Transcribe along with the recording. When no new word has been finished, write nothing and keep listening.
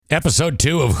Episode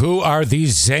 2 of Who Are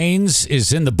These Zanes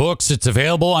is in the books. It's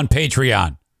available on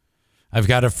Patreon. I've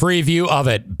got a free view of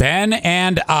it. Ben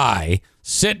and I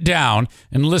sit down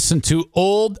and listen to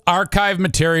old archive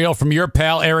material from your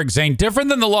pal Eric Zane, different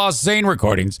than the Lost Zane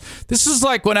recordings. This is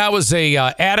like when I was a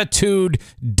attitude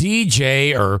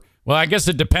DJ, or, well, I guess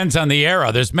it depends on the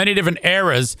era. There's many different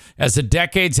eras as the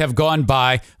decades have gone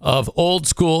by of old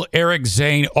school Eric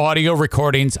Zane audio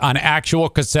recordings on actual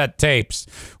cassette tapes.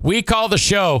 We call the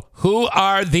show Who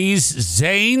Are These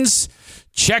Zanes?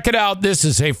 Check it out. This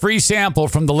is a free sample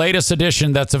from the latest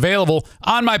edition that's available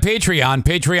on my Patreon,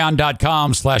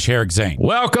 patreon.com/Eric Zane.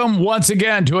 Welcome once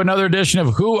again to another edition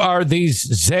of Who Are These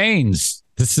Zanes?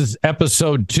 This is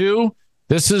episode 2.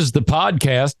 This is the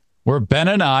podcast where Ben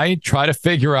and I try to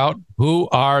figure out who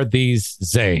are these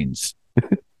Zanes.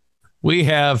 We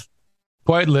have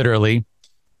quite literally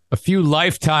a few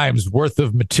lifetimes worth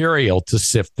of material to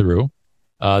sift through.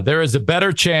 There is a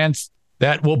better chance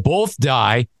that we'll both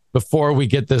die before we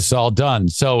get this all done.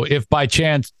 So if by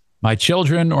chance my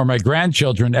children or my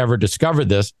grandchildren ever discover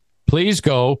this, please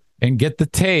go and get the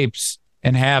tapes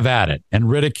and have at it and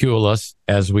ridicule us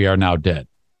as we are now dead.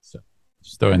 So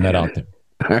just throwing that out there.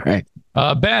 All right.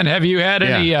 Ben, have you had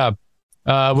any,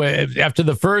 after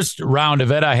the first round of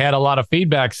it, I had a lot of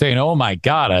feedback saying, oh my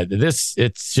God, it's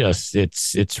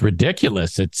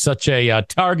ridiculous. It's such a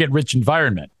target rich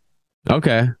environment.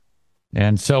 Okay.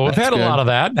 And so we've had a lot of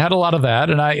that,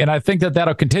 and I think that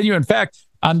that'll continue. In fact,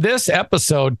 on this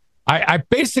episode, I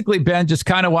basically, Ben, just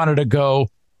kind of wanted to go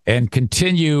and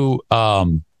continue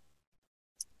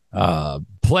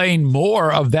playing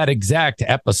more of that exact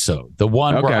episode, the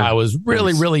one where I was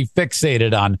really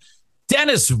fixated on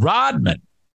Dennis Rodman.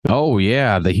 Oh,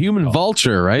 yeah, the human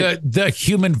vulture, right? The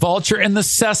human vulture and the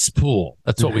cesspool.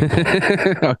 That's what we call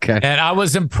it. Okay. And I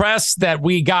was impressed that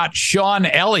we got Sean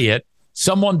Elliott,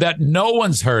 someone that no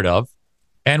one's heard of,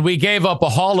 and we gave up a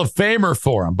Hall of Famer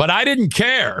for him. But I didn't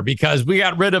care because we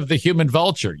got rid of the human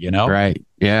vulture, you know? Right.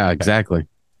 Yeah, exactly.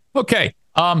 Okay.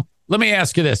 Let me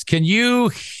ask you this. Can you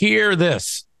hear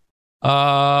this? You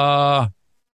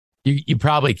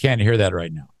probably can't hear that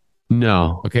right now.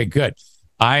 No. Okay, good.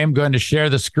 I am going to share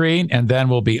the screen, and then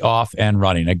we'll be off and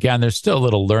running. Again, there's still a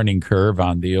little learning curve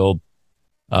on the old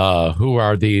Who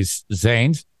Are These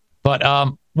Zanes? But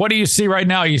what do you see right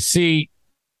now? You see...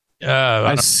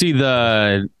 I see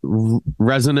the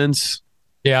resonance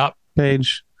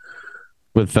page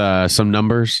with some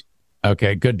numbers.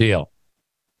 Okay, good deal.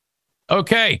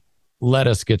 Okay, let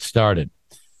us get started.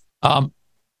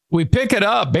 We pick it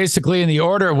up basically in the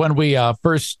order when we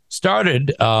first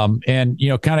started, and, you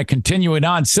know, kind of continuing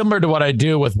on, similar to what I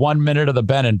do with 1 Minute of the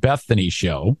Ben and Bethany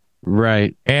show.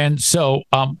 Right. And so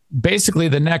basically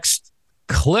the next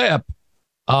clip,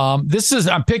 I'm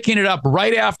picking it up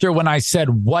right after when I said,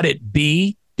 what it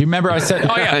be? Do you remember I said,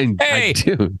 oh yeah, hey,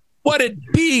 what it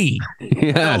be?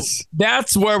 Yes. So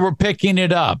that's where we're picking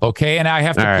it up. Okay. And I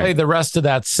have to play the rest of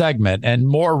that segment and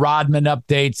more Rodman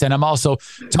updates. And I'm also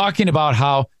talking about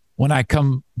how when I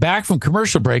come back from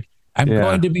commercial break, I'm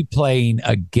going to be playing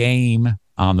a game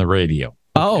on the radio. Okay?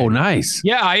 Oh, nice.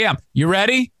 Yeah, I am. You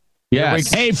ready?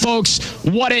 Yes. Hey, folks,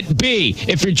 what it be?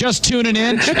 If you're just tuning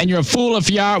in and you're a fool if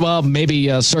you are, well, maybe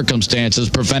circumstances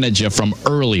prevented you from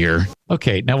earlier.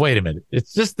 Okay, now wait a minute.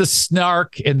 It's just the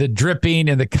snark and the dripping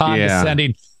and the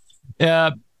condescending.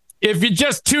 If you're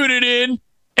just tuning in,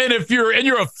 and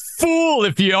you're a fool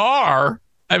if you are,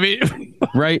 I mean,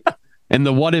 right. And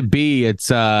the what it be? It's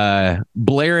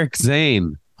Black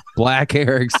Zane, Black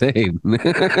Eric Zane.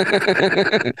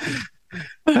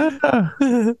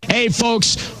 Hey,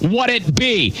 folks, what it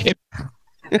be?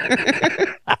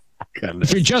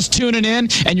 If you're just tuning in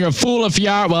and you're a fool if you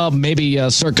are, well, maybe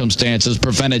circumstances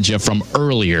prevented you from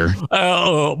earlier.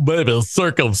 Oh, maybe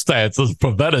circumstances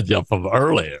prevented you from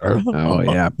earlier. Oh,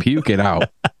 yeah. Puke it out.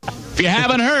 If you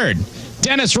haven't heard,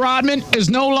 Dennis Rodman is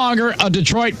no longer a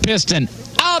Detroit Piston.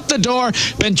 Out the door,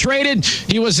 been traded.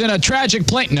 He was in a tragic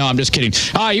plane. No, I'm just kidding.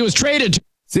 He was traded.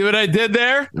 See what I did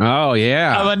there? Oh,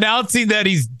 yeah. I'm announcing that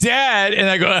he's dead, and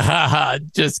I go, haha,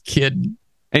 just kidding.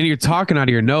 And you're talking out of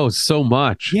your nose so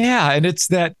much. Yeah, and it's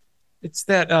that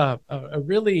a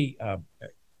really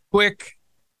quick,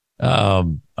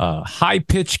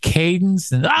 high-pitched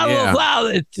cadence. And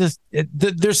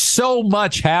there's so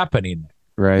much happening.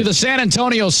 Right. The San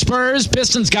Antonio Spurs.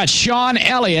 Pistons got Sean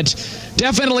Elliott.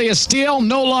 Definitely a steal.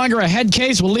 No longer a head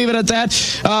case. We'll leave it at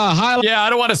that. I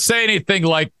don't want to say anything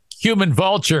like human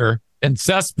vulture and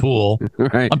cesspool.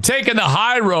 Right. I'm taking the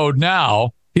high road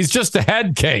now. He's just a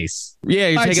head case. Yeah,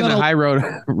 you're taking the high road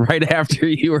right after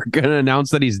you were going to announce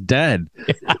that he's dead. Oh,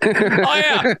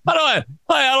 yeah. I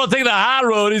don't think the high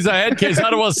road. He's a head case. I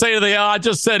don't want to say anything. I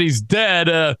just said he's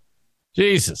dead.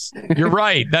 Jesus. You're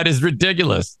right. That is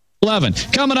ridiculous. 11.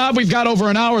 Coming up, we've got over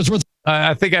an hour's worth.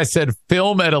 I think I said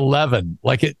film at 11.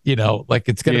 Like it's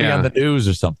going to be on the news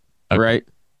or something. Okay. Right.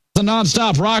 The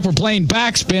nonstop rock. We're playing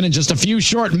Backspin in just a few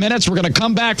short minutes. We're going to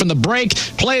come back from the break,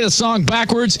 play the song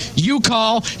backwards. You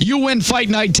call, you win Fight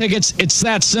Night tickets. It's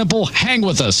that simple. Hang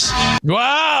with us.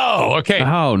 Wow. Okay.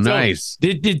 Oh, nice.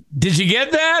 So did you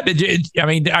get that?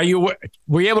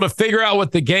 Were you able to figure out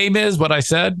what the game is? What I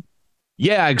said?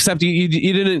 Yeah, except you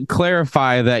didn't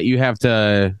clarify that you have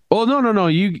to. Oh, no.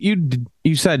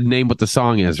 You said name what the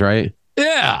song is, right?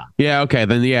 Yeah. Yeah. Okay.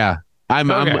 Then yeah,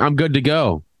 I'm good to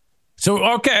go. So,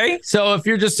 okay. So if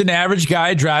you're just an average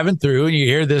guy driving through and you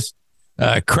hear this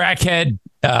crackhead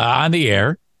on the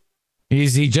air,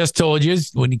 he just told you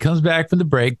when he comes back from the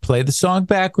break, play the song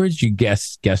backwards. You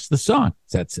guess the song.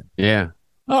 That's it. Yeah.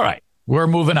 All right. We're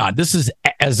moving on. This is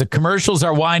as the commercials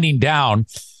are winding down.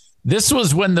 This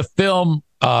was when the film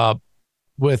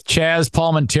with Chaz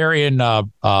Palminteri and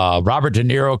Robert De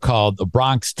Niro called The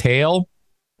Bronx Tale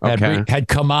had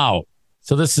come out.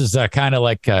 So this is kind of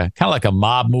like a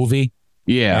mob movie.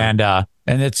 Yeah.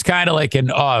 And it's kind of like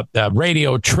a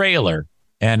radio trailer.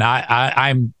 And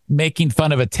I'm making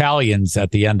fun of Italians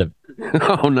at the end of it.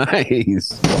 Oh,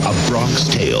 nice. A Bronx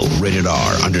Tale, rated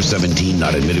R, under 17,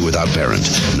 not admitted without parent.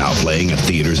 Now playing at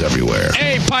theaters everywhere.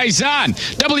 Hey, Paisan,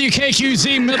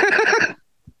 WKQZ.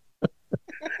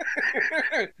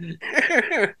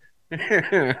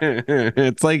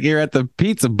 It's like you're at the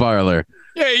pizza parlor.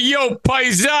 Hey, yo,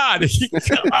 Paisan.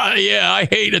 Yeah, I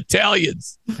hate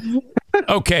Italians.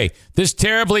 Okay, this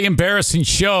terribly embarrassing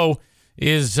show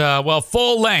is,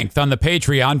 full length on the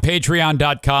Patreon,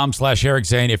 patreon.com/Eric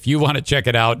Zane. If you want to check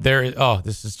it out,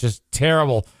 this is just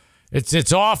terrible.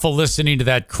 It's awful listening to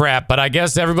that crap, but I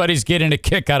guess everybody's getting a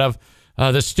kick out of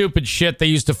the stupid shit they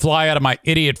used to fly out of my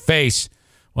idiot face.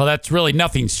 Well, that's really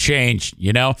nothing's changed,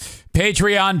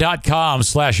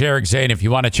 Patreon.com/Eric Zane if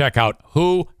you want to check out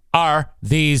Who Are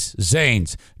These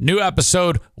Zanes? New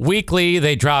episode weekly.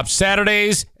 They drop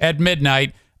Saturdays at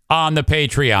midnight on the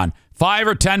Patreon. $5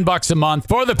 or $10 a month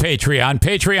for the Patreon.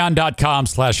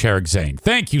 Patreon.com/Eric Zane.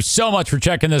 Thank you so much for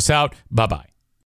checking this out. Bye-bye.